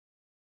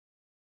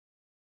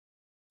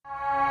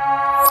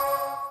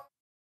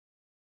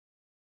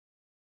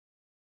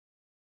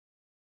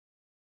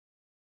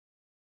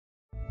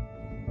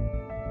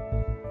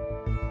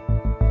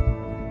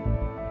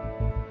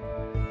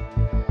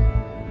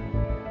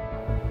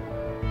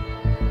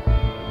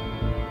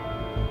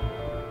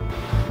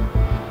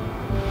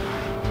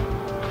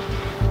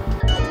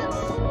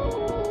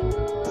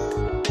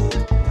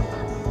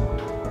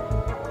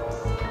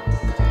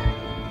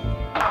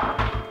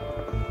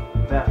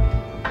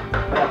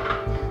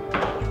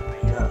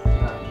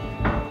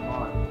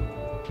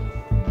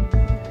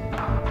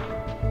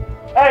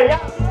Hey, y'all.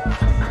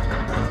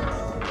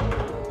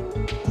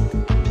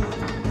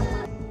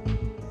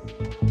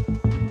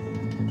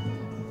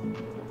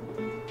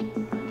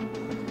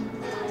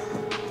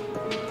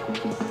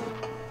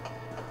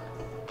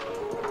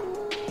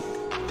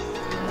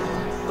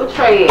 What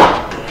Trey is?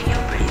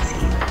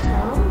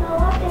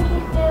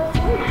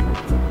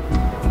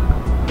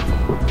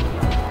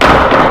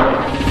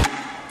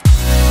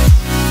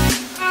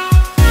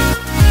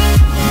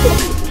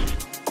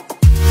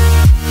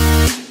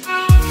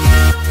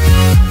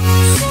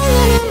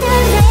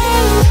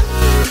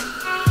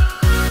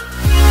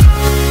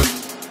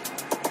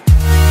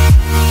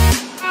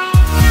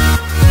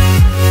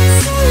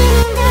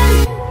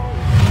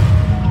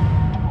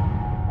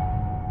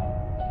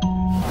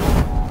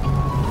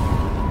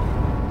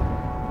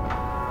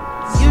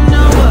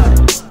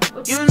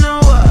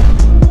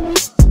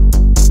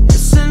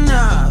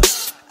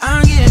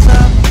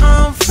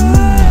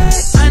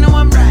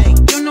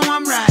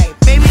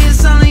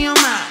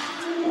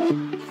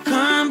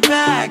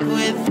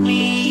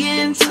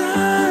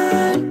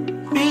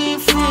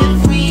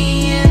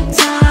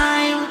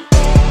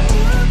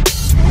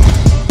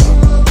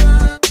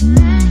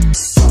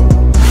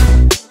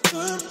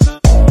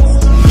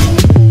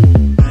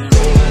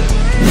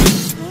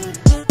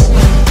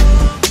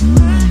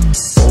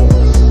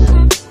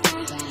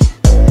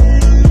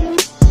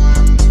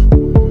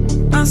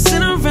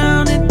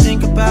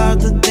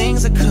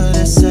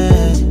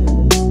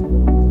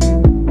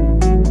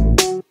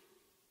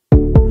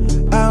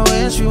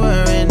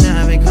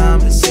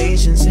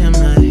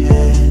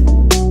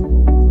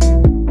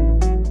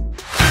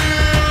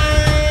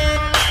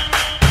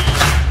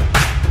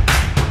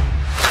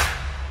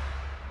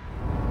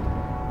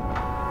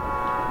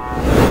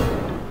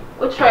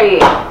 Trey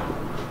is? I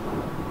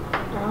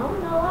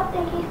don't know. I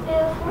think he's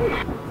still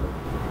asleep.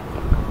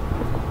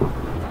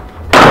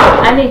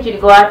 I need you to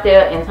go out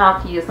there and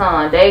talk to your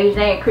son. David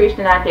and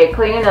Christian out there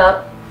cleaning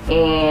up,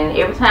 and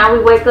every time we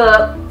wake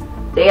up,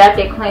 they out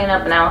there cleaning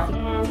up, and I don't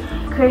see.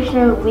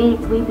 Christian, we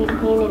be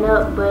cleaning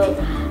up, but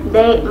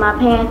my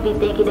parents be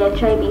thinking that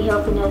Trey be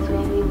helping us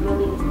when we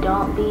really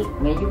don't be.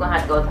 Man, you gonna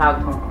have to go talk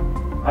to him.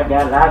 I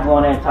got it. I go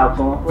in there and talk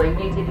to him. Well, you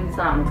need to do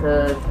something,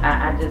 because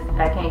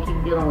I can't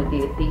keep dealing with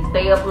this. He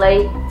stay up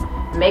late,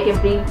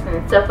 making beats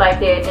and stuff like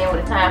that, and then when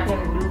it's time for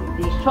him to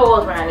do these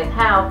chores around his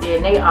house,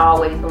 then they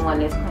always the one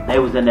that's... They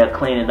was in there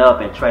cleaning up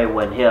and Trey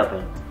wasn't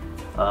helping.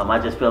 I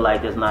just feel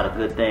like that's not a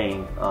good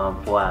thing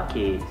for our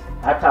kids.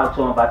 I talked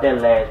to him about that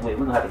last week.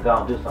 We're gonna have to go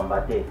and do something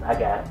about this. I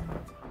got it.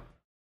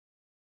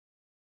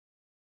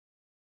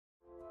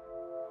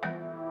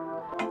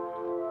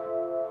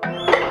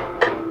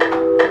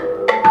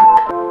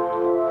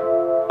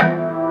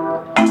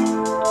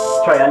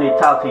 Trey, I need to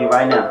talk to you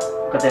right now.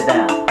 Cut that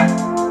down.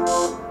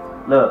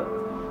 Look,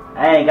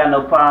 I ain't got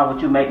no problem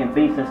with you making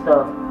beats and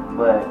stuff,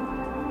 but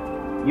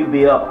you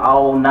be up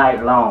all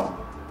night long.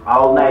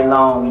 All night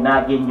long, you're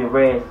not getting your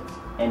rest,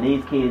 and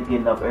these kids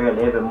getting up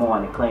early every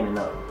morning cleaning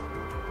up.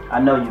 I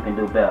know you can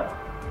do better.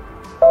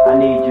 I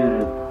need you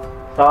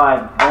to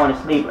start going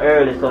to sleep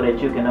early so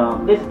that you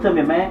can, listen to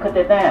me, man, cut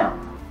that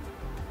down.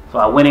 So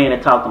I went in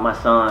and talked to my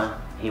son.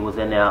 He was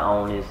in there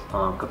on his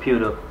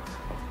computer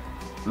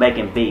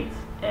making beats.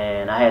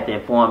 And I had to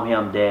inform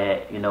him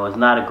that, you know, it's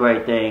not a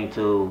great thing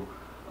to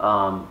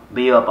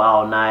be up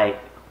all night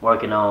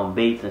working on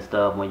beats and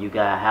stuff when you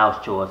got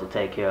house chores to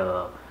take care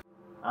of.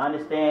 I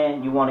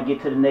understand you want to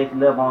get to the next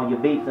level on your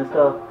beats and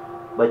stuff,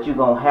 but you're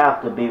going to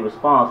have to be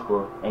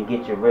responsible and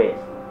get your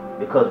rest.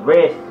 Because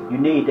rest, you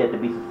need that to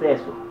be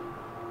successful.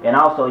 And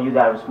also you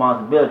got a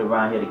responsibility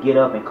around here to get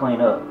up and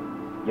clean up.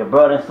 Your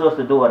brother and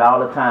sister do it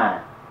all the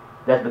time.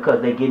 That's because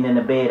they're getting in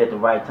the bed at the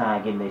right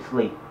time, getting their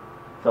sleep.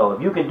 So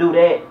if you can do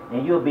that,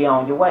 then you'll be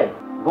on your way.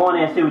 Go in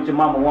there and see what your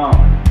mama wants.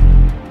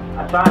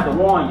 I tried to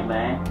warn you,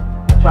 man.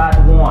 I tried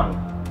to warn you.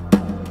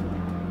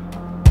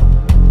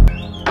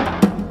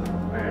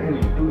 Man, he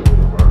need to do this,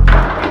 bro.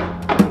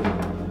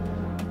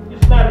 You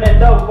slamming that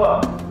door for?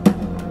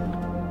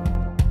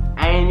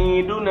 I ain't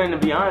even do nothing, to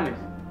be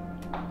honest.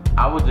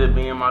 I was just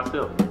being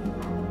myself.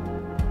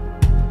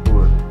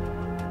 What?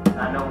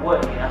 I know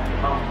what, man. That's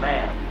your mama,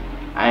 man.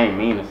 I ain't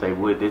mean to say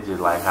what. This just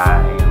like how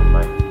I am.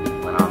 Like,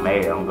 when I'm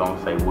mad, I'm gonna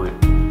say what.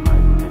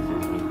 Like, this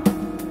is me.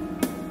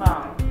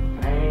 Phone.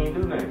 I ain't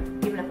do nothing.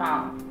 Give me the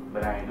phone.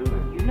 But I ain't do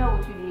nothing. You know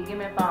what you did. Give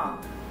me the phone.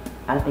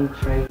 I think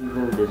Trey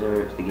really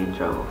deserves to get in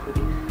trouble for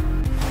this.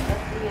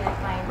 Let's see it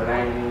explain. But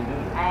I ain't even do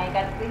nothing. I ain't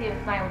got to sit here and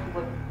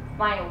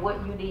explain what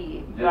you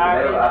did. Just You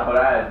already know. but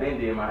I had been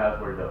did my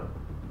housework though.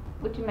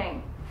 What you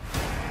mean?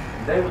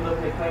 They was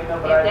up there cleaning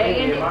up, but If I they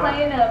did in there mine.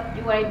 cleaning up,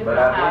 you ain't doing But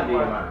no I did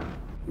housework. mine.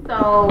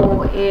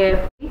 So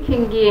if we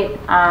can get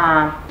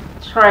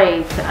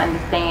Trey to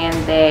understand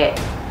that,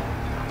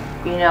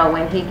 you know,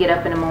 when he get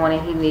up in the morning,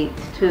 he needs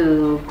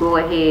to go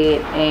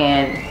ahead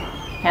and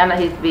handle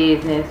his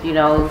business, you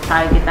know,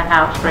 try to get the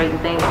house straight and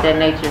things of that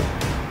nature,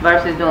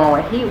 versus doing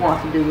what he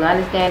wants to do. We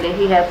understand that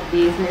he has a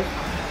business,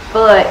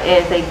 but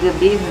as a good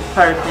business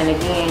person,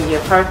 again,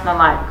 your personal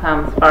life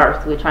comes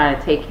first. We're trying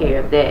to take care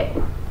of that.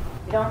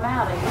 It don't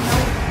matter, you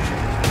know.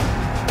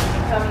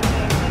 coming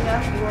here and clean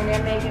up, you in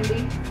there making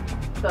beats,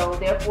 so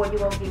therefore you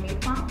won't give me a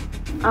phone.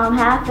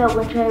 How I felt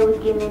when Trey was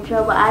getting in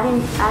trouble, I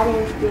didn't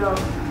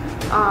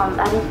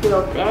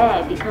feel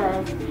bad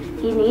because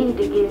he needed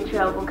to get in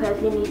trouble because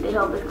he needed to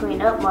help us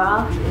clean up more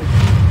often.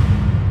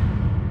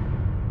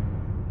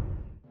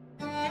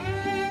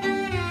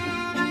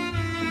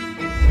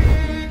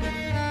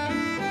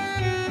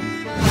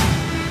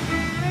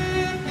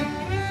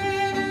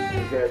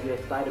 Girl, you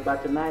excited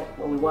about tonight?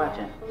 What we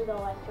watching? We're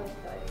gonna watch Toy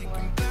Story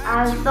 4.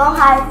 I'm so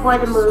hyped for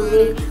the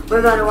movie.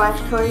 We're gonna watch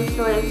Toy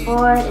Story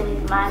 4, and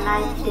it's my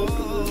night to take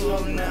the movie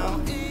as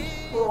well.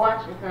 We're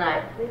watching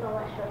tonight. We're gonna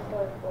watch Toy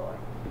Story 4.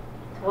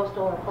 Toy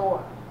Story 4.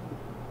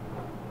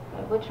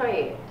 What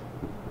Trey is?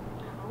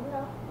 I don't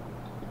know.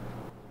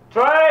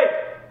 Trey!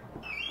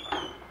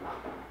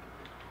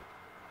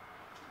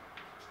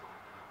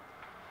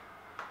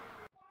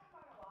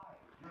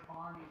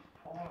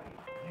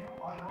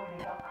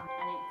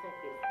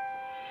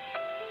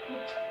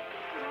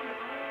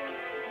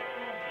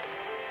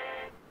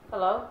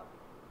 Hello?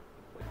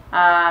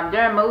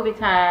 During movie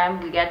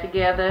time, we got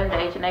together. The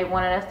H&A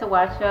wanted us to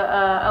watch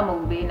a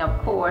movie, and of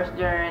course,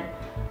 during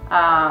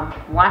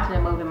watching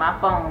the movie, my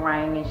phone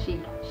rang and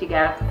she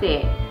got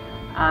upset,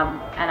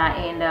 and I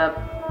ended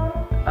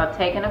up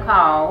taking a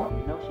call.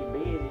 You know she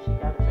busy. She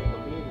got to take a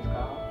business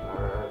call.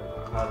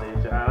 How's that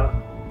child?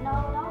 No,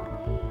 don't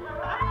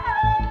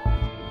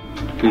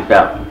leave. Peace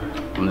out.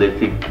 I'm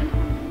listening.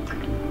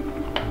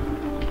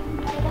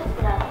 That's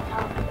what I was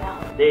talking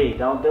about. D,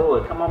 don't do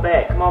it. Come on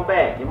back. Come on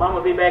back. Your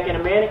mama be back in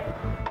a minute.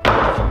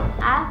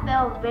 I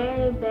felt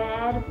very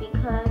bad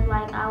because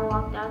like I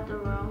walked out the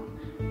room.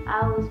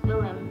 I was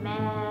feeling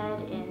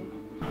mad and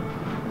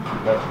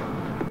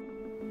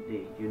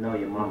D, you know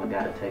your mama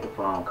gotta take a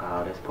phone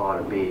call. That's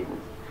part of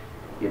business.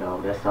 You know,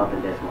 that's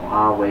something that's gonna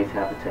always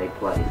have to take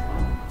place.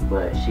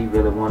 But she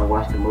really wanna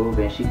watch the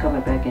movie and she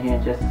coming back in here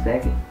in just a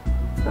second.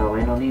 So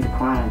ain't no need of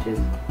crying,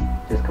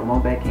 just come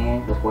on back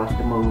in, let's watch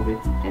the movie,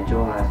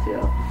 enjoy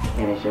ourselves,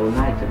 and it's your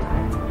night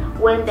tonight.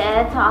 when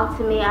Dad talked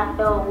to me, I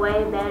felt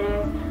way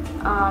better.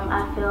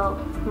 I felt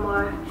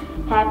more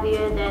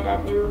happier that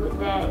I knew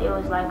that it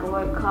was like a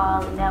work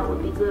call and that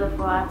would be good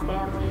for our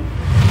family.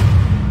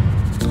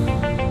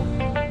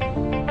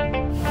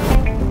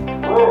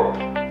 Oh.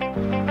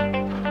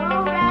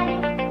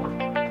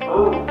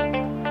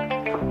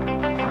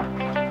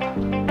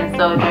 And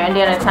so during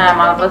dinner time,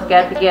 all of us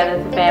got together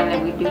as a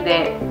family. We do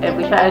that.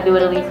 We try to do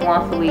it at least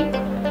once a week.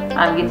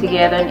 Get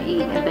together and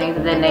eat and things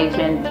of that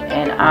nature. And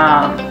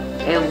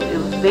it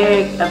was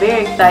a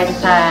very exciting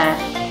time.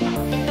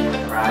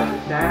 Ride the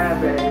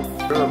time, baby.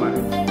 Real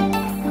money.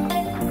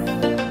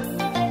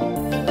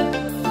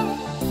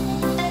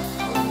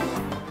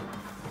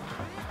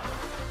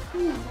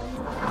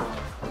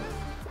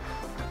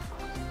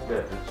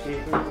 Got the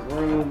chicken,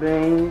 green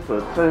beans,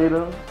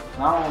 potatoes.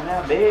 Oh,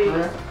 now,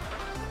 big.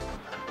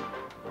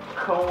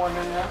 Corn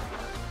in there.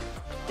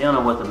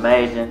 Dinner was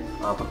amazing.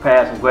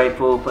 Prepared some great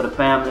food for the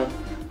family.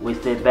 We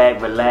sit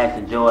back, relaxed,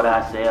 enjoyed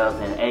ourselves,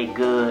 and ate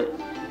good.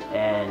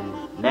 And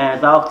now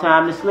it's off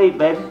time to sleep,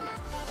 baby.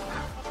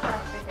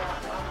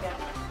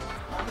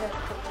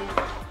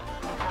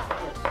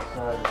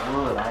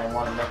 Good. I didn't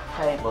want to make the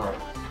table.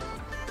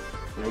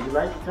 Yeah, you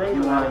like the table?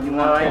 You want to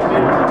like this today?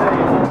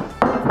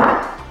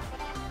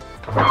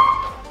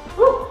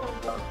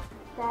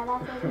 Dad, I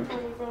thank you for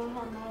everything you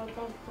have made.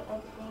 Thanks for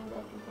everything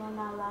that you've done in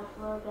our lives,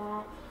 Lord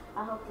God.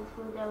 I hope this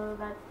food that we're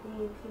about to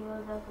see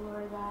heals us,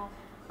 Lord God.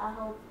 I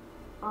hope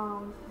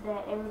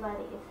that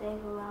everybody is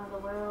safe around the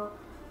world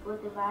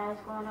with the virus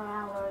going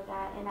around, Lord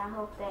God. And I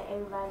hope that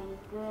everybody is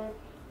good.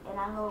 And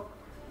I hope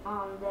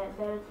that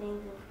better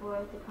things is for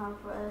us to come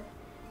for us.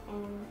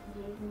 In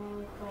Jesus' name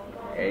we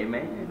pray.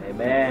 Amen.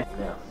 Amen.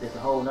 Now, there's a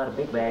whole nother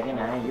big bag in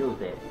there. I ain't used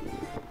that.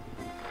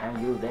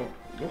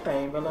 This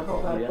ain't really a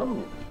whole lot of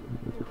food.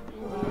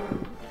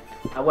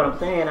 What I'm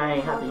saying, I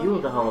ain't have to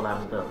use a whole lot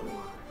of stuff.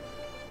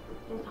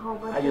 Just a whole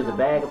bunch I use a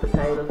bag of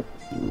potatoes.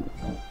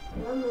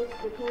 You'll mix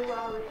the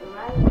quinoa with the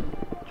rice.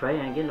 Trey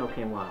ain't getting no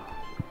quinoa.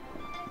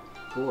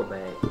 Full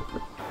bag.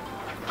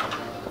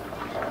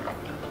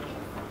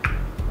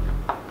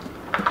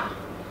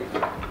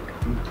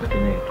 What's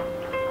your name?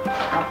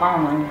 My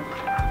phone ringing.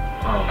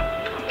 Oh.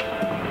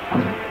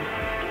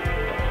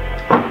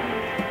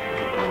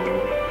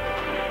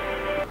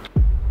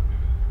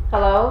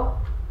 Hello?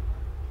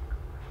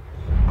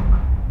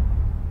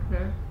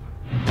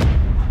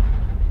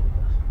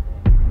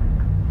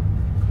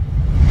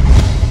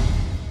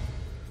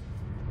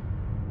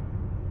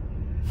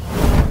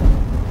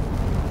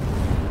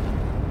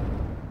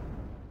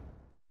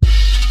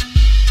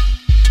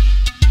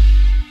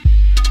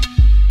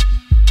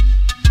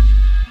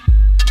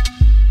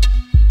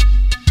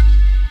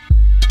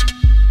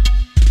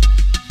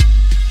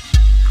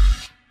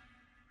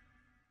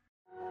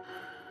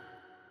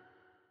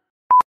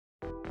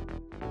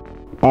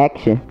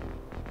 Action.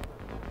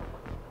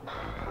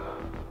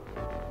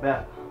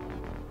 Beth.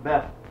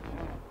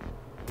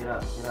 Get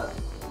up.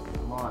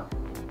 Come on.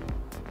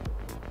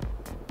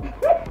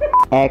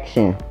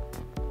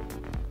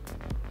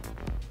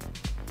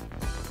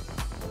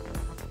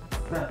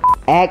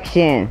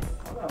 Action.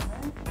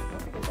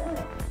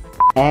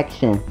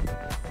 Action.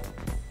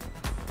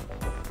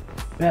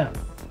 Bell.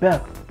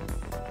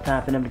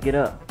 Time for them to get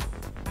up.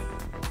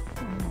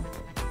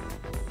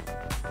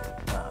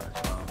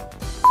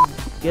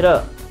 Get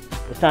up.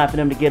 It's time for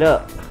them to get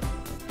up.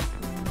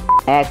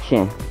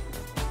 Action.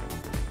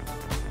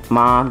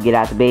 Mom, get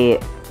out the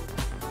bed.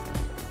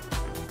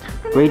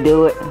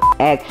 Redo it.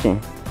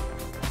 Action.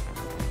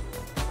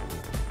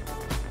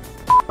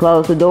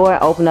 Close the door,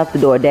 open up the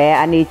door.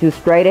 Dad, I need you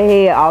straight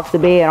ahead off the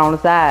bed on the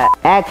side.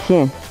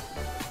 Action.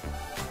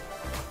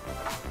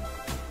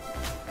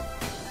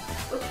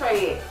 What's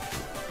Trey at?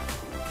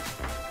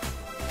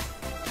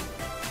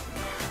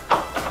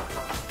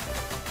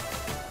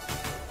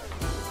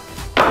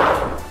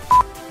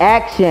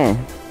 Action.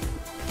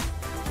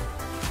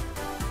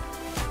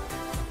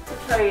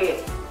 What's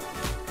Trey at?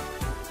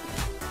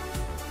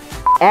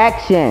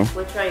 Action.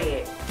 What's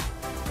Trey at?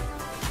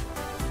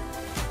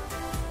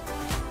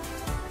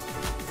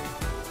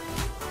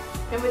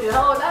 Can we do the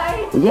whole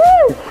day?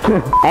 Yes.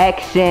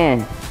 Action.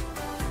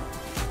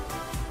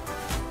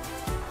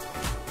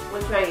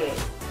 What's Trey at?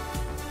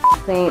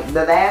 See,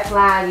 the last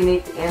line you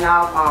need to end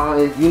off on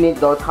is you need to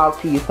go talk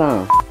to your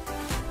son.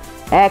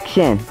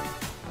 Action.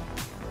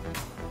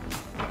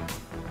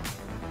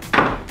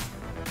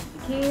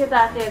 Kids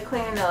out there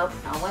cleaning up.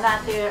 I went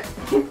out there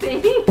to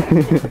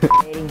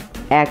see.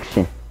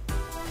 Action.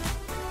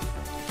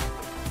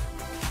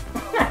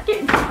 I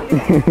can't do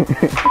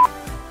this.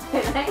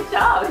 It ain't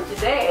y'all, it's your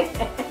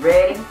dad.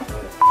 Ready?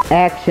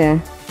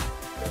 Action.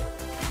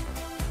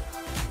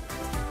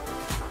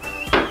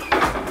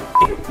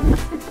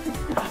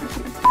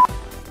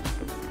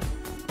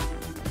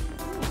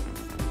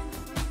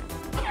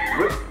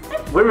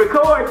 We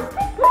record.